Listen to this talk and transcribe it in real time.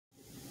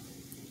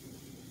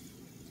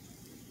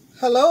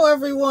Hello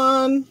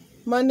everyone,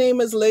 my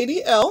name is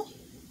Lady L.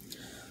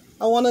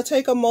 I want to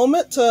take a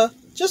moment to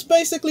just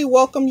basically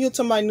welcome you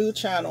to my new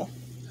channel,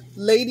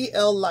 Lady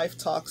L Life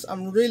Talks.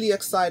 I'm really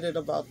excited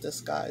about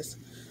this, guys.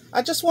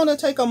 I just want to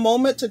take a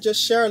moment to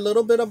just share a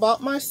little bit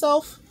about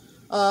myself.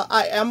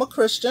 I am a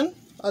Christian,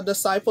 a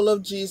disciple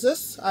of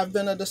Jesus. I've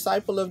been a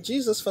disciple of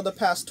Jesus for the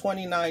past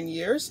 29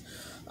 years.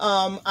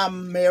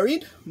 I'm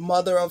married,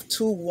 mother of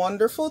 2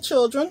 wonderful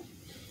children.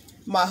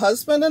 My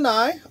husband and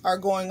I are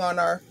going on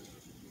our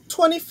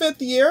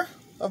 25th year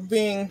of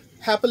being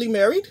happily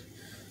married.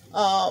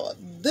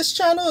 This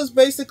channel is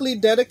basically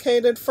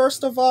dedicated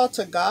first of all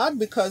to God,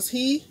 because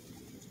He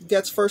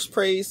gets first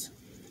praise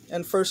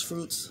and first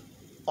fruits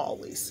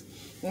always.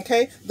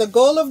 Okay, the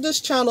goal of this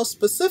channel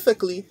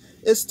specifically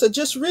is to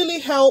just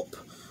really help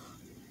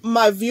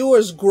my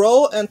viewers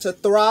grow and to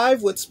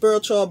thrive with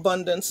spiritual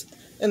abundance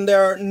in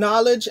their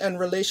knowledge and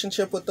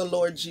relationship with the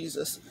Lord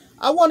Jesus.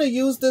 I want to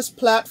use this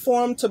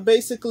platform to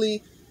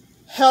basically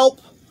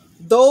help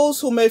those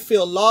who may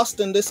feel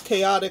lost in this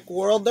chaotic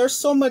world. There's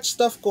so much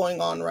stuff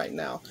going on right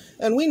now,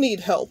 and we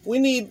need help. We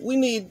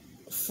need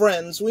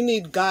friends. We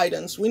need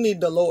guidance. We need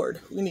the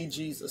Lord. We need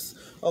Jesus.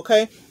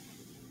 Okay?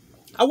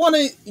 I want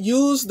to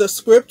use the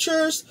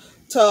scriptures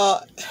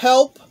to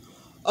help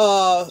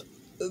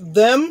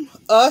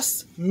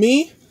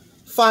me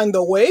find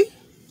the way,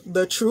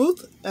 the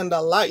truth, and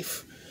the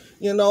life.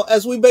 You know,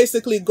 as we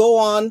basically go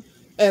on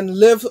and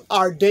live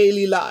our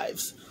daily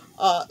lives.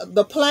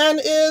 The plan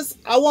is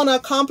I want to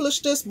accomplish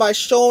this by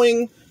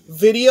showing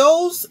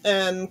videos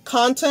and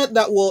content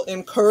that will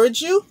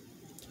encourage you,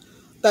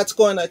 that's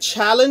going to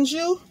challenge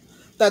you,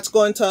 that's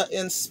going to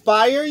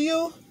inspire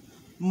you,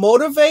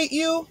 motivate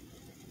you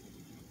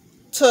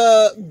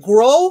to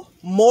grow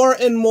more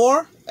and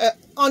more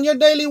on your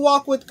daily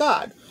walk with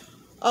God.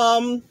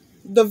 The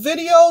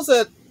videos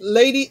at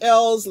Lady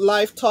L's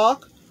Life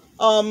Talk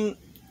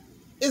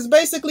is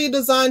basically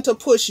designed to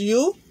push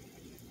you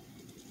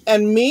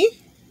and me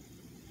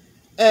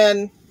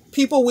and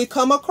people we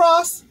come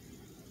across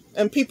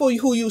and people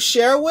who you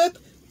share with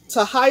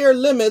to higher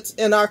limits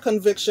in our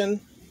conviction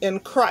in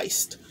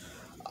Christ.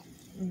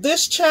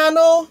 This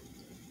channel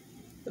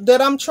that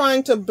I'm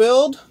trying to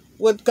build,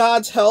 with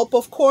God's help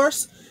of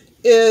course,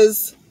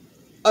 is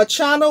a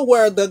channel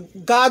where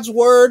God's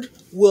word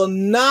will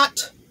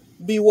not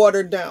be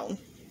watered down.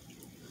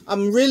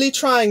 I'm really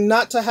trying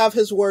not to have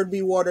His word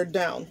be watered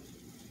down.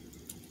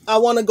 I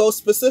want to go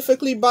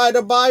specifically by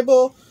the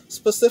Bible,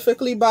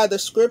 specifically by the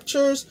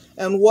scriptures,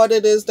 and what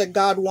it is that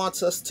God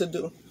wants us to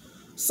do.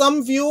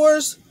 Some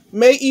viewers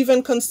may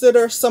even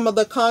consider some of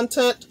the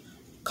content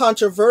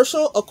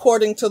controversial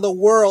according to the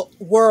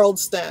world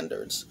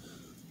standards.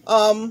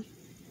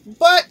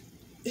 But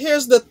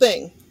here's the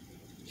thing.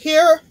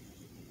 Here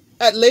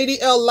at Lady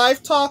L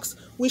Life Talks,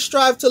 we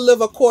strive to live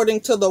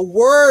according to the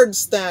word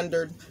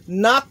standard,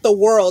 not the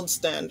world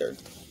standard.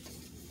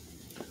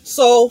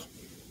 So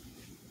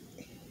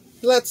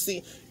let's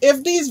see.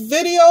 If these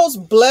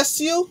videos bless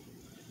you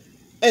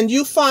and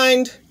you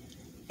find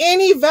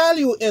any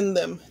value in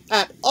them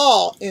at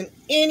all, in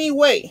any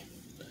way,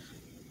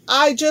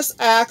 I just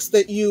ask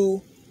that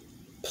you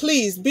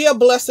please be a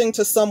blessing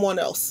to someone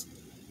else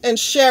and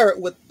share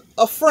it with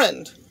a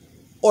friend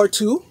or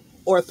 2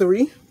 or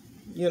 3.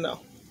 You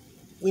know,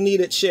 we need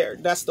it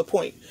shared. That's the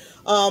point.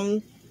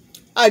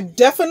 I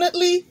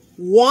definitely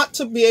want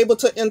to be able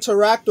to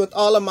interact with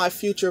all of my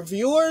future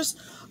viewers.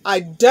 I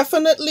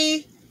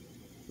definitely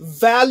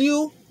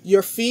value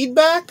your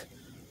feedback.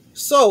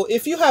 So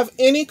if you have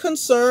any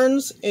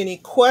concerns, any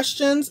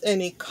questions,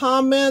 any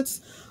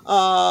comments,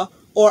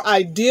 or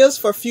ideas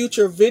for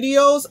future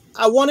videos,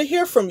 I want to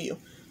hear from you.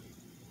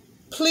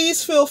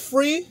 Please feel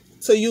free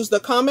to use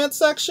the comment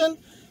section.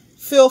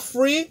 Feel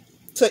free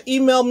to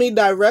email me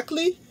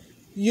directly.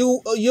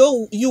 You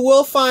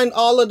will find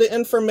all of the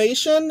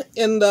information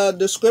in the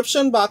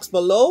description box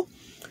below.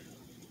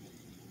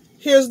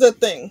 Here's the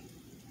thing.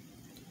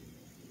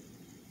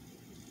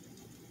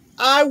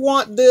 I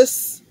want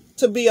this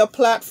to be a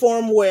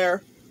platform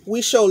where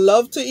we show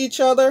love to each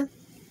other,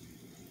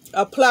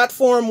 a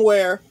platform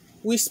where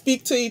we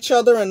speak to each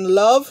other in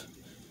love,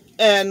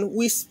 and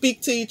we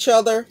speak to each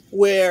other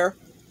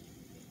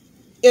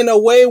in a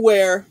way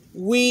where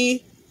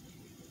we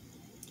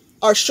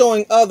are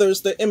showing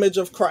others the image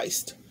of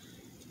Christ.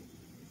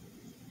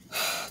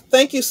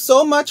 Thank you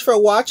so much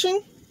for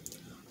watching.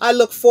 I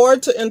look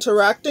forward to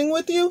interacting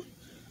with you.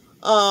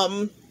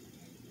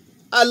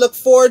 I look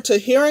forward to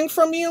hearing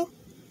from you.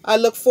 I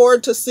look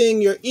forward to seeing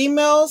your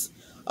emails.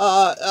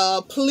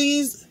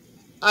 Please,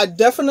 I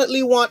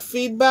definitely want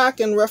feedback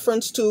in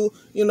reference to,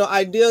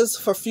 ideas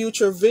for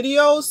future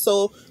videos.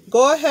 So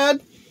go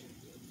ahead,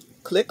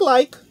 click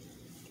like,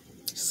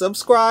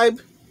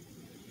 subscribe,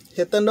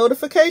 hit the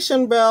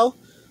notification bell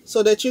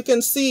so that you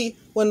can see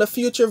when the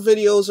future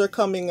videos are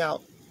coming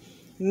out.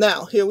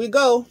 Now, here we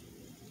go.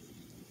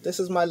 This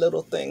is my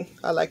little thing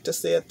I like to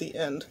say at the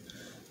end.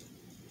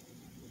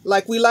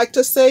 Like we like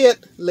to say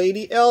it,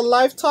 Lady L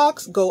Life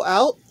Talks, go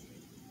out,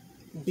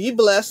 be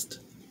blessed,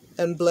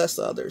 and bless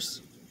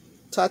others.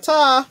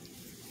 Ta-ta!